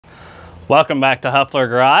Welcome back to Huffler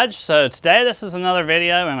Garage. So today this is another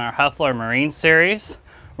video in our Huffler Marine series.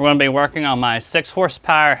 We're going to be working on my 6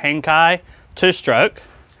 horsepower hangkai 2-stroke.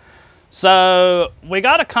 So we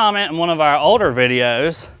got a comment in one of our older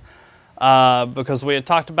videos because we had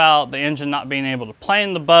talked about the engine not being able to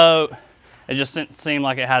plane the boat. It just didn't seem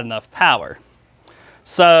like it had enough power.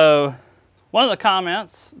 So one of the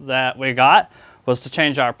comments that we got was to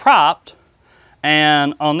change our prop.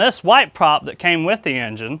 And on this white prop that came with the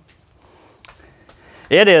engine,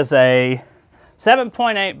 it is a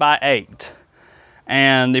 7.8 by 8.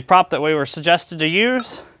 And the prop that we were suggested to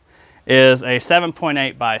use is a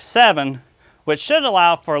 7.8 by 7, which should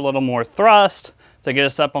allow for a little more thrust to get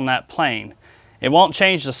us up on that plane. It won't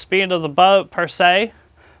change the speed of the boat per se,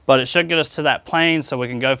 but it should get us to that plane so we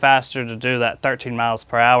can go faster to do that 13 miles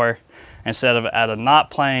per hour instead of at a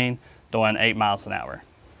knot plane doing 8 miles an hour.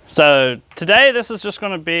 So today this is just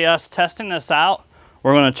going to be us testing this out.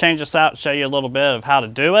 We're going to change this out and show you a little bit of how to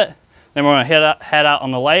do it. Then we're going to head out on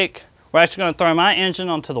the lake. We're actually going to throw my engine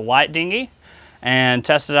onto the white dinghy and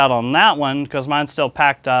test it out on that one because mine's still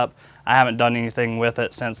packed up. I haven't done anything with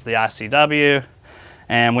it since the ICW,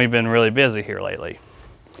 and we've been really busy here lately.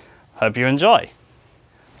 Hope you enjoy.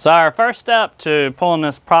 So our first step to pulling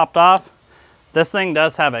this prop off, this thing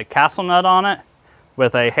does have a castle nut on it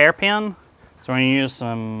with a hairpin. So we're going to use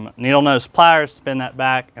some needle nose pliers to spin that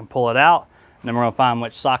back and pull it out. And then we're going to find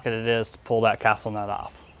which socket it is to pull that castle nut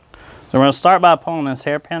off. So we're going to start by pulling this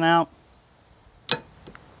hairpin out.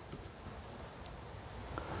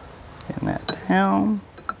 Getting that down.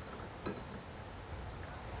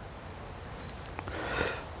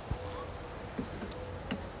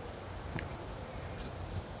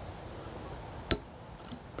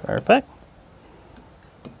 Perfect.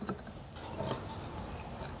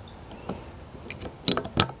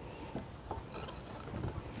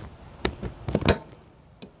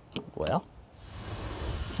 Well,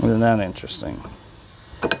 isn't that interesting?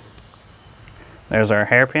 There's our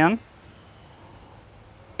hairpin.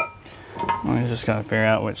 We're just going to figure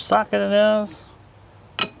out which socket it is.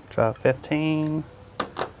 Try 15.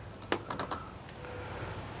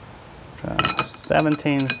 Try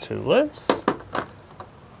 17's too loose.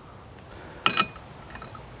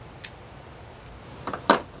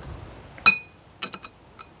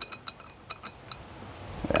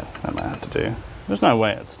 Yeah, that might have to do. There's no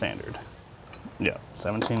way it's standard. Yeah,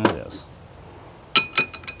 17 it is.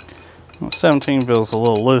 Well, 17 feels a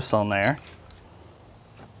little loose on there.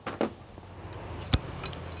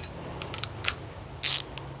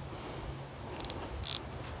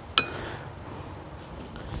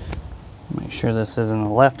 Make sure this isn't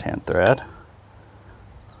a left-hand thread.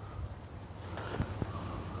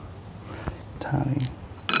 Tiny.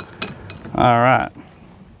 All right.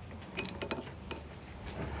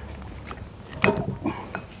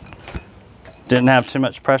 Didn't have too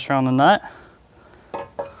much pressure on the nut.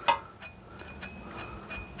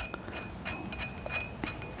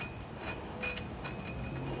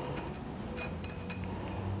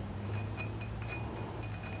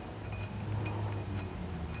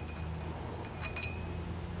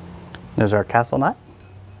 There's our castle nut.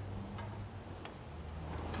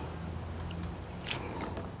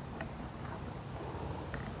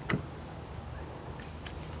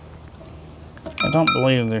 I don't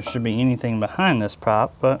believe there should be anything behind this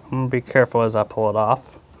prop, but I'm going to be careful as I pull it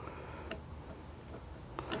off.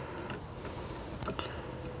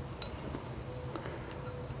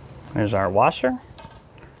 There's our washer.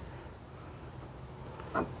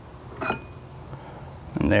 And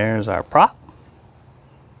there's our prop.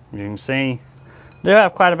 As you can see, I do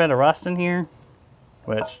have quite a bit of rust in here,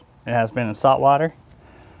 which it has been in salt water.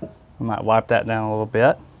 I might wipe that down a little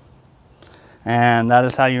bit. And that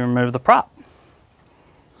is how you remove the prop.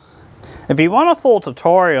 If you want a full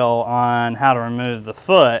tutorial on how to remove the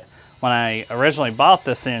foot, when I originally bought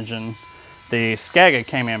this engine, the skega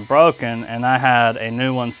came in broken and I had a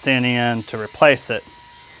new one sent in to replace it.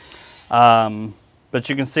 But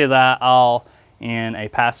you can see that all in a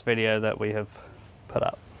past video that we have put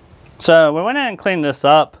up. So we went in and cleaned this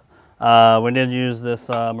up. We did use this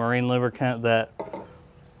marine lubricant that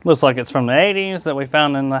looks like it's from the 80s that we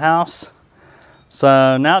found in the house.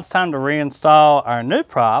 So now it's time to reinstall our new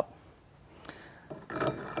prop.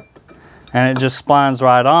 And it just splines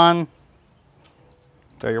right on.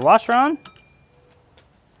 Throw your washer on.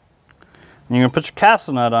 And you're gonna put your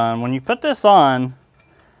castle nut on. When you put this on,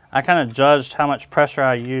 I kind of judged how much pressure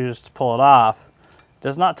I used to pull it off. It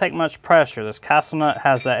does not take much pressure. This castle nut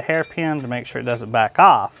has that hairpin to make sure it doesn't back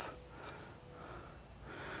off.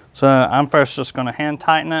 So I'm first just gonna hand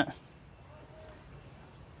tighten it.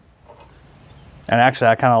 And actually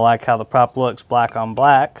I kind of like how the prop looks black on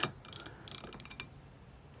black.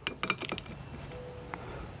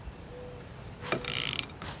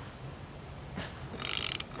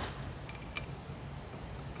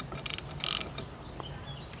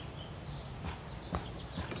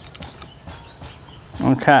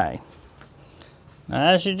 Okay. Now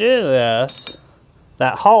as you do this,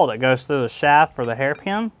 that hole that goes through the shaft for the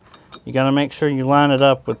hairpin, you got to make sure you line it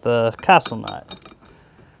up with the castle nut.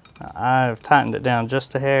 Now, I've tightened it down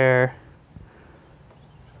just a hair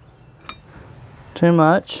too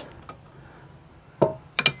much.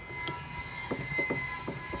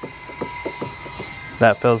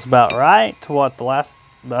 That feels about right to what the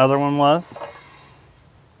other one was.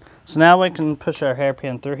 So now we can push our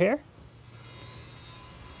hairpin through here.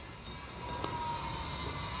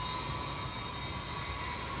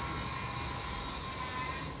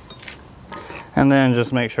 And then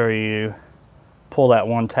just make sure you pull that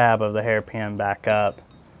one tab of the hairpin back up.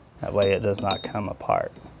 That way it does not come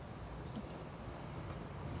apart.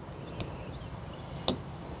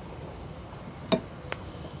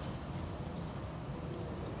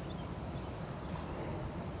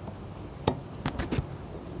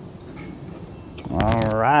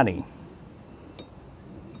 Alrighty.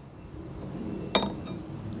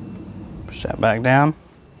 Push that back down.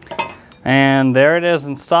 And there it is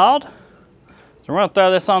installed. So we're going to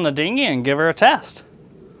throw this on the dinghy and give her a test.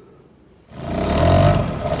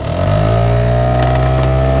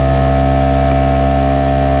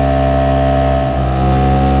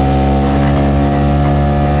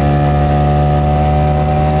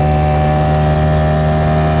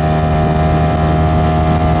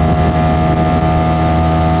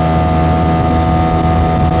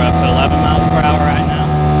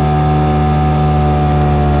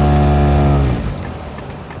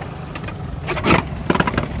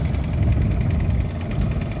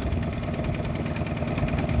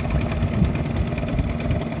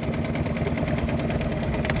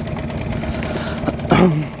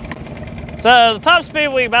 So the top speed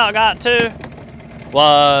we about got to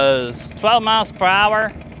was 12 miles per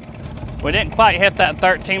hour. We didn't quite hit that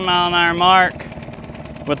 13-mile-an-hour mark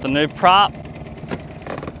with the new prop.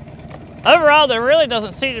 Overall, there really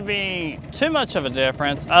doesn't seem to be too much of a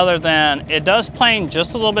difference other than it does plane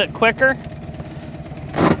just a little bit quicker.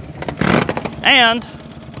 And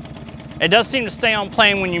it does seem to stay on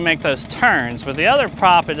plane when you make those turns. With the other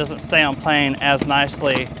prop, it doesn't stay on plane as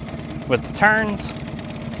nicely with the turns.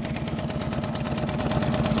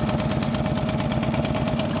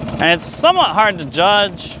 And it's somewhat hard to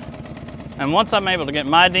judge. And once I'm able to get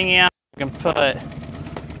my dinghy out, I can put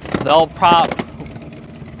the old prop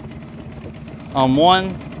on one.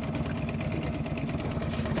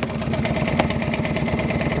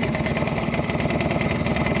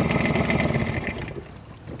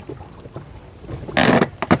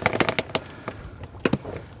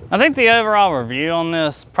 I think the overall review on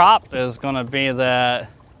this prop is going to be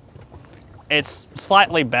that it's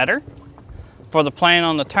slightly better for the plane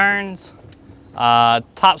on the turns.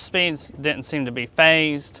 Top speeds didn't seem to be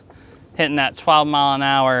phased, hitting that 12 mile an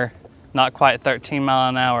hour, not quite 13 mile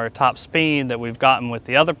an hour top speed that we've gotten with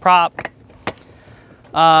the other prop.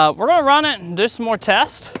 We're gonna run it and do some more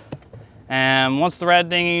tests. And once the red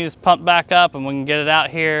dinghy's pumped back up and we can get it out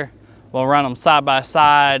here, we'll run them side by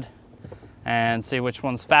side and see which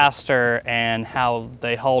one's faster and how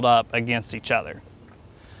they hold up against each other.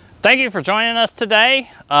 Thank you for joining us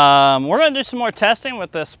today. We're gonna do some more testing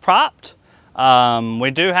with this prop.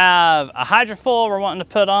 We do have a hydrofoil we're wanting to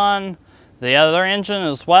put on the other engine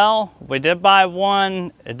as well. We did buy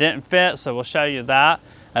one, it didn't fit, so we'll show you that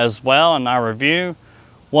as well in our review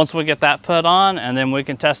once we get that put on, and then we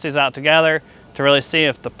can test these out together to really see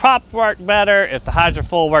if the prop worked better, if the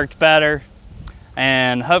hydrofoil worked better,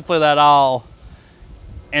 and hopefully that all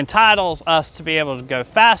entitles us to be able to go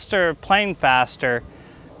faster, plane faster,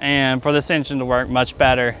 and for this engine to work much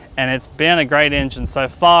better. And it's been a great engine so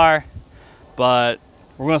far, but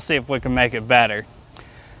we're gonna see if we can make it better.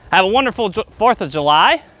 Have a wonderful 4th of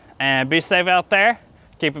July and be safe out there.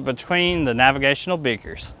 Keep it between the navigational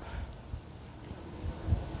beakers.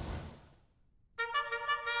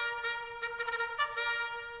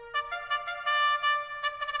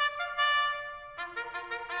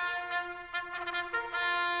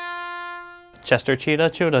 Chester cheetah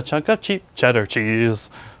chewed a chunk of cheap cheddar cheese.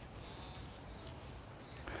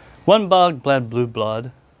 One bug bled blue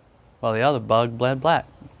blood, while the other bug bled black.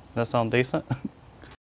 That sound decent?